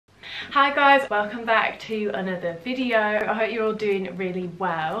Hi guys, welcome back to another video. I hope you're all doing really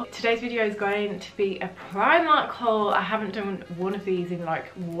well. Today's video is going to be a Primark haul. I haven't done one of these in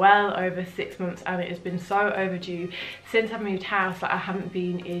like well over 6 months and it has been so overdue. Since I've moved house that I haven't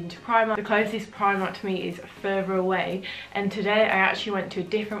been into Primark. The closest Primark to me is further away, and today I actually went to a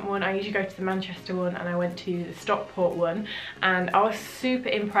different one. I usually go to the Manchester one and I went to the Stockport one, and I was super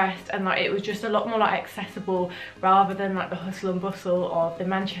impressed, and like it was just a lot more like accessible rather than like the hustle and bustle of the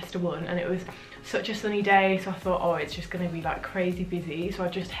Manchester one. And it was such a sunny day, so I thought, oh, it's just going to be like crazy busy, so I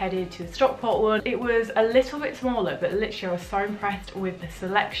just headed to the Stockport one. It was a little bit smaller, but literally I was so impressed with the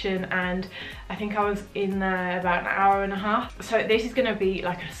selection, and I think I was in there about an hour and a half. So this is going to be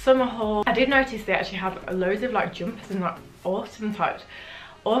like a summer haul. I did notice they actually have loads of like jumpers and like awesome type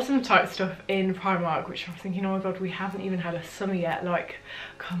stuff in Primark, which I was thinking, oh my god, we haven't even had a summer yet, like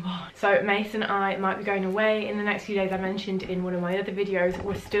come on. So Mason and I might be going away in the next few days. I mentioned in one of my other videos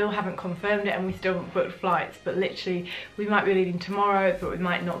we still haven't confirmed it and we still haven't booked flights, but literally we might be leaving tomorrow, but we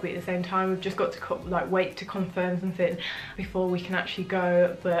might not be at the same time. We've just got to like wait to confirm something before we can actually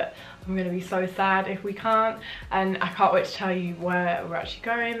go, but I'm gonna be so sad if we can't, and I can't wait to tell you where we're actually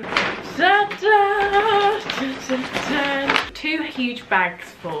going. Da, da, da, da, da. 2 huge bags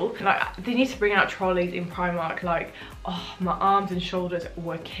full. Like they need to bring out trolleys in Primark. Like, oh, my arms and shoulders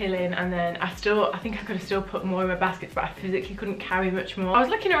were killing, and then I think I could have still put more in my baskets, but I physically couldn't carry much more. I was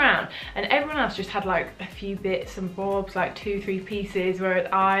looking around and everyone else just had like a few bits and bobs, like 2-3 pieces, whereas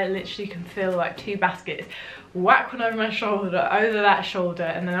I literally can fill like 2 baskets, whack one over my shoulder, over that shoulder,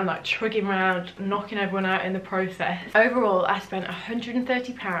 and then I'm like trugging around, knocking everyone out in the process. Overall, I spent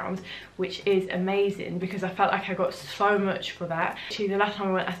 £130, which is amazing because I felt like I got so much for that. Actually, the last time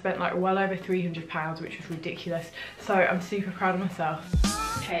I went, I spent like well over £300, which was ridiculous. So I'm super proud of myself.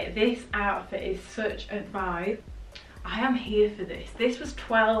 Okay, this outfit is such a vibe. I am here for this. This was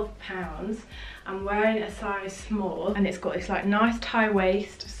 £12. I'm wearing a size small, and it's got this like nice tie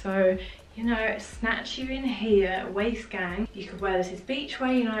waist, so you know, snatch you in here, waist gang. You could wear this as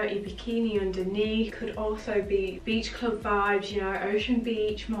beachwear, you know, your bikini underneath. Could also be beach club vibes, you know, Ocean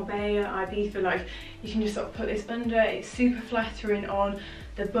Beach, Marbella, Ibiza. Like you can just sort of put this under. It's super flattering on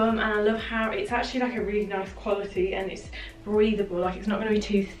the bum, and I love how it's actually like a really nice quality, and it's breathable. Like it's not going to be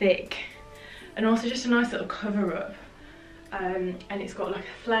too thick, and also just a nice little cover up. And it's got like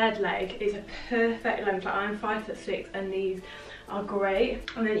a flared leg. It's a perfect length. Like I'm 5'6", and these are great.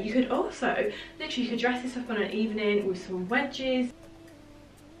 And then you could also literally, you could dress this up on an evening with some wedges.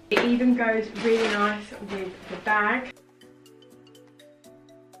 It even goes really nice with the bag.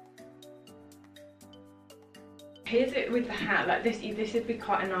 Here's it with the hat. Like this would be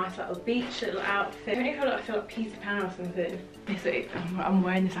quite a nice little beach little outfit. I don't even feel like Peter Pan or something. I'm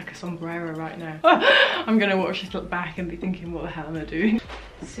wearing this like a sombrero right now. I'm gonna watch this look back and be thinking, what the hell am I doing?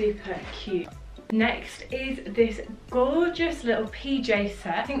 Super cute. Next is this gorgeous little PJ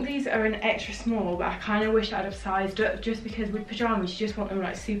set. I think these are an extra small, but I kind of wish I'd have sized up, just because with pyjamas you just want them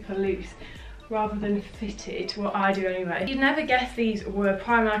like super loose rather than fitted, what I do anyway. You'd never guess these were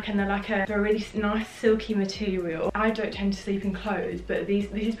Primark, and they're like a really nice silky material. I don't tend to sleep in clothes, but this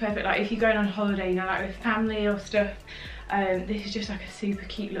is perfect. Like if you're going on holiday, you know, like with family or stuff, this is just like a super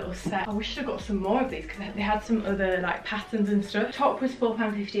cute little set. I wish I got some more of these because they had some other like patterns and stuff. Top was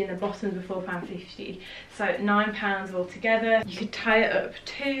 £4.50 and the bottoms were £4.50, so £9 altogether. You could tie it up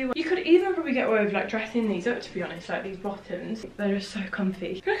too. You could even probably get away with like dressing these up, to be honest. Like these bottoms, they're just so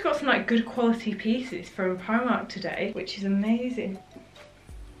comfy. I feel like I got some like good quality pieces from Primark today, which is amazing.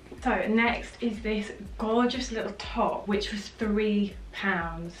 So next is this gorgeous little top, which was £3.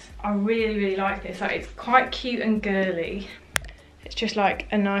 I really like this. Like it's quite cute and girly. It's just like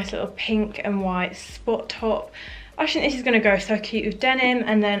a nice little pink and white spot top. I think this is going to go so cute with denim.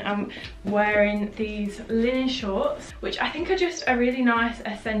 And then I'm wearing these linen shorts, which I think are just a really nice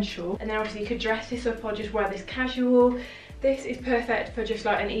essential. And then obviously you could dress this up or just wear this casual. This is perfect for just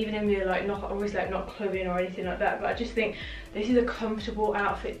like an evening meal, like not always like not clubbing or anything like that, but I just think this is a comfortable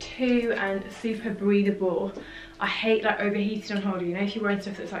outfit too, and super breathable. I hate like overheated on holiday, you know, if you're wearing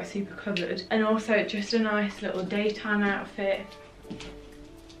stuff that's like super covered. And also just a nice little daytime outfit.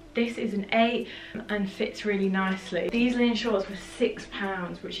 This is an 8 and fits really nicely. These linen shorts were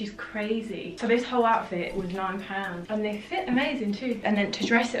 £6, which is crazy. So this whole outfit was £9 and they fit amazing too. And then to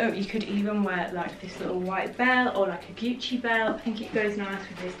dress it up, you could even wear like this little white belt or like a Gucci belt. I think it goes nice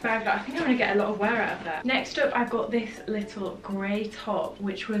with this bag. Like, I think I'm gonna get a lot of wear out of that. Next up, I've got this little grey top,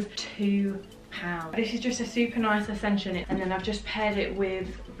 which was £2. This is just a super nice essential, and then I've just paired it with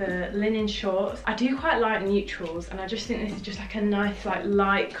the linen shorts. I do quite like neutrals, and I just think this is just like a nice like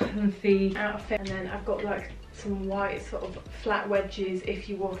light comfy outfit. And then I've got like some white sort of flat wedges if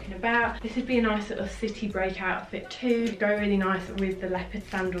you're walking about. This would be a nice little city break outfit too. It'd go really nice with the leopard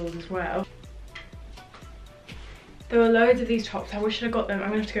sandals as well. There were loads of these tops. I wish I'd got them. I'm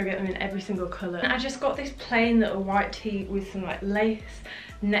gonna have to go get them in every single colour. I just got this plain little white tee with some like lace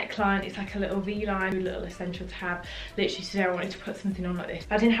neckline. It's like a little V-line, a little essential tab. Literally today I wanted to put something on like this.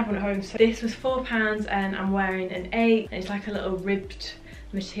 I didn't have one at home, so this was £4 and I'm wearing an 8. And it's like a little ribbed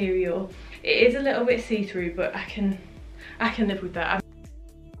material. It is a little bit see-through, but I can live with that.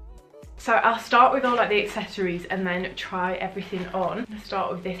 So I'll start with all like the accessories and then try everything on. I'll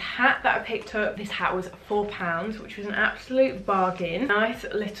start with this hat that I picked up. This hat was £4, which was an absolute bargain. Nice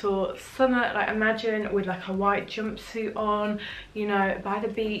little summer, like imagine with like a white jumpsuit on, you know, by the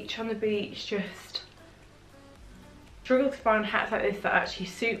beach, on the beach, just struggle to find hats like this that actually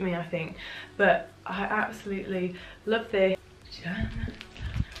suit me, I think. But I absolutely love this.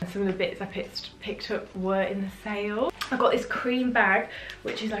 Some of the bits I picked up were in the sale. I got this cream bag,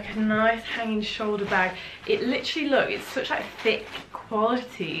 which is like a nice hanging shoulder bag. It literally, look, it's such like thick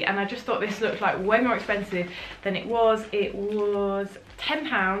quality, and I just thought this looked like way more expensive than it was. It was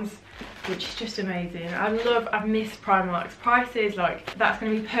 £10, which is just amazing. I've missed Primark's prices. Like, that's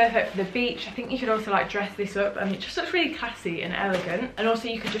going to be perfect for the beach. I think you could also like dress this up and it just looks really classy and elegant. And also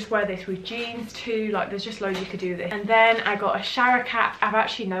you could just wear this with jeans too. Like, there's just loads you could do with this. And then I got a shower cap. I've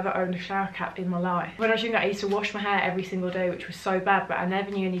actually never owned a shower cap in my life. When I was younger, I used to wash my hair every single day, which was so bad, but I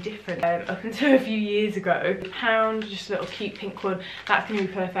never knew any different up until a few years ago. £1, just a little cute pink one. That's going to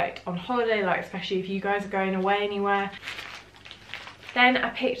be perfect on holiday, like especially if you guys are going away anywhere. Then I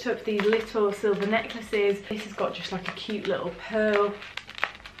picked up these little silver necklaces. This has got just like a cute little pearl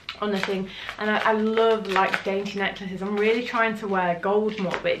on the thing, and I love like dainty necklaces. I'm really trying to wear gold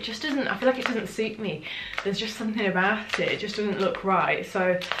more, but it just doesn't, I feel like it doesn't suit me. There's just something about it, it just doesn't look right.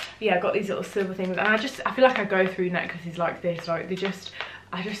 So yeah, I got these little silver things, and I feel like I go through necklaces like this, like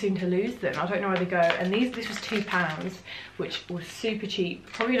I just seem to lose them. I don't know where they go. And this was £2, which was super cheap.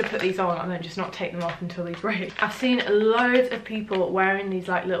 Probably gonna put these on and then just not take them off until they break. I've seen loads of people wearing these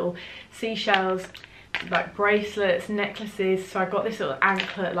like little seashells, like bracelets, necklaces. So I got this little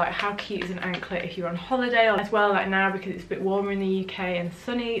anklet. Like, how cute is an anklet if you're on holiday, or as well like now because it's a bit warmer in the UK and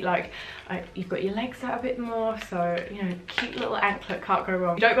sunny, like you've got your legs out a bit more, so you know, cute little anklet, can't go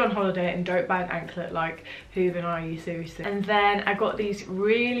wrong. You don't go on holiday and don't buy an anklet, like who even are you, seriously? And then I got these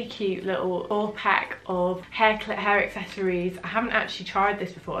really cute little 4-pack of hair accessories. I haven't actually tried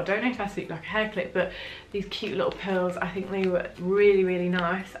this before. I don't know if I suit like a hair clip, but these cute little pearls, I think they were really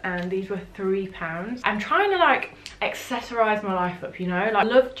nice, and these were £3. I'm trying to like accessorize my life up, you know, like I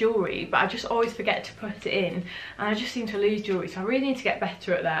love jewelry, but I just always forget to put it in, and I just seem to lose jewelry, so I really need to get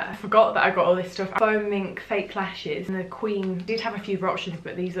better at that. I forgot that I got all this stuff. Foam mink fake lashes, and the Queen did have a few options,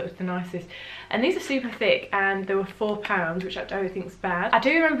 but these looked the nicest, and these are super thick, and they were £4, which I don't think's bad. I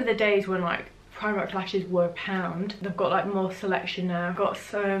do remember the days when like Primark lashes were £1. They've got like more selection now. I've got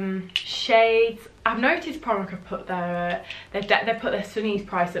some shades. I've noticed Primark have put they've put their Sunny's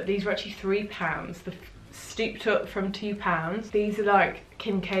price up. These were actually £3. They've stooped up from £2. These are like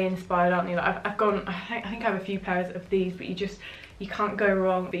Kim K inspired, aren't they? Like I think I have a few pairs of these, but you can't go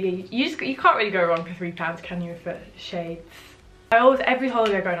wrong. But you can't really go wrong for £3, can you, for shades? Every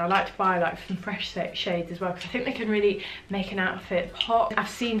holiday I go on, I like to buy like some fresh shades as well, because I think they can really make an outfit pop. I've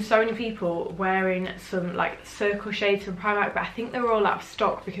seen so many people wearing some like circle shades from Primark, but I think they were all out of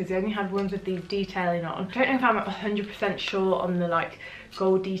stock because they only had ones with these detailing on. I don't know if I'm 100% sure on the like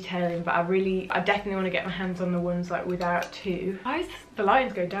gold detailing, but I definitely want to get my hands on the ones like without too. Why is the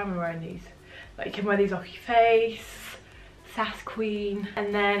lighting's going down when wearing these? Like, you can wear these off your face. Sass Queen.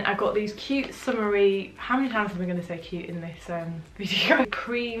 And then I got these cute summery, how many times am I going to say cute in this video?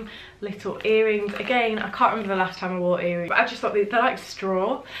 Cream little earrings. Again, I can't remember the last time I wore earrings, but I just thought they're like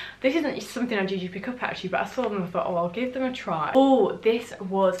straw. This isn't something I'd usually pick up actually, but I saw them and I thought, oh, I'll give them a try. Oh, this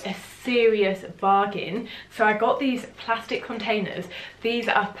was a serious bargain. So I got these plastic containers. These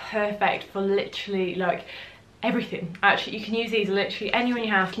are perfect for literally like everything. Actually, you can use these literally anywhere in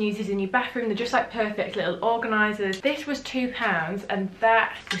your house. You can use these in your bathroom. They're just like perfect little organisers. This was £2 and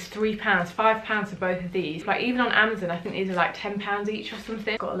that was £3. £5 for both of these. Like, even on Amazon, I think these are like £10 each or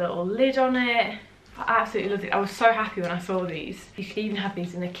something. Got a little lid on it. I absolutely loved it. I was so happy when I saw these. You can even have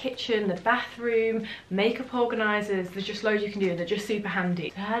these in the kitchen, the bathroom, makeup organisers. There's just loads you can do, and they're just super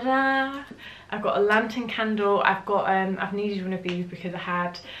handy. Ta-da! I've got a lantern candle. I've needed one of these because I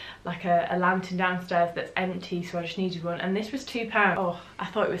had like a lantern downstairs that's empty, so I just needed one, and this was £2. Oh, I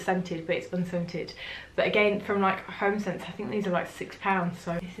thought it was scented, but it's unscented. But again, from like Home Sense, I think these are like £6,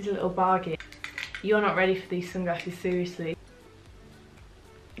 so this is a little bargain. You're not ready for these sunglasses, seriously.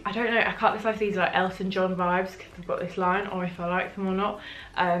 I I don't know, I can't decide if these are like Elton John vibes because they've got this line, or if I like them or not.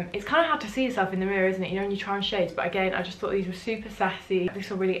 It's kind of hard to see yourself in the mirror, isn't it, you know, when you try on shades, but again, I just thought these were super sassy. This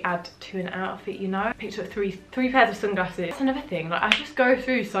will really add to an outfit, you know. I picked up three pairs of sunglasses. That's another thing, like I just go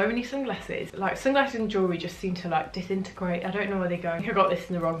through so many sunglasses. Like sunglasses and jewellery just seem to like disintegrate. I don't know where they go. I think I got this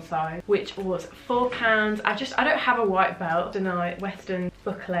in the wrong size, which was £4. I don't have a white belt, and I Western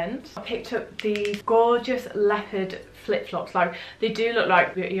buckle end. I picked up these gorgeous leopard flip-flops. Like they do look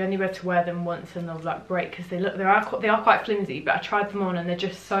like you only able to wear them once and they'll like break, because they are quite flimsy, but I tried them on and they're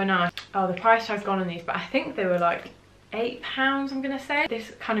just so nice. Oh, the price tag's gone on these, but I think they were like £8, I'm gonna say.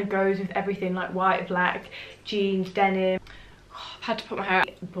 This kind of goes with everything, like white, black, jeans, denim. I've had to put my hair out.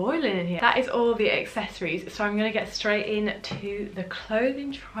 Boiling in here. That is all the accessories, so I'm gonna get straight into the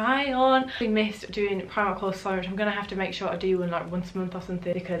clothing try on. I missed doing Primark hauls so much. I'm gonna have to make sure I do one like once a month or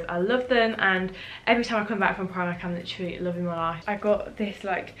something, because I love them, and every time I come back from Primark I'm literally loving my life. I got this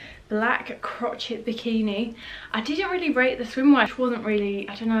like black crotchet bikini. I didn't really rate the swimwear, which wasn't really,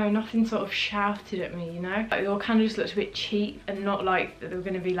 I don't know, nothing sort of shouted at me, you know. Like, it all kind of just looked a bit cheap and not like that they were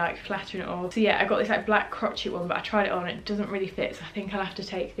going to be like flattering at all. So yeah, I got this like black crotchet one, but I tried it on, it doesn't really fit, so I think I'll have to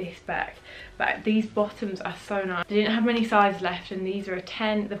take this back. But these bottoms are so nice. They didn't have many sizes left, and these are a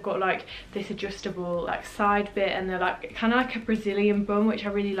 10. They've got like this adjustable like side bit, and they're like kind of like a Brazilian bum, which I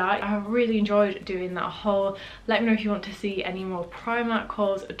really like. I really enjoyed doing that haul. Let me know if you want to see any more Primark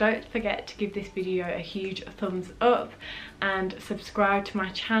hauls. Don't forget to give this video a huge thumbs up and subscribe to my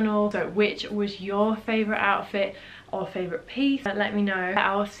channel. So which was your favorite outfit or favorite piece? Let me know.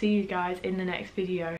 I'll see you guys in the next video.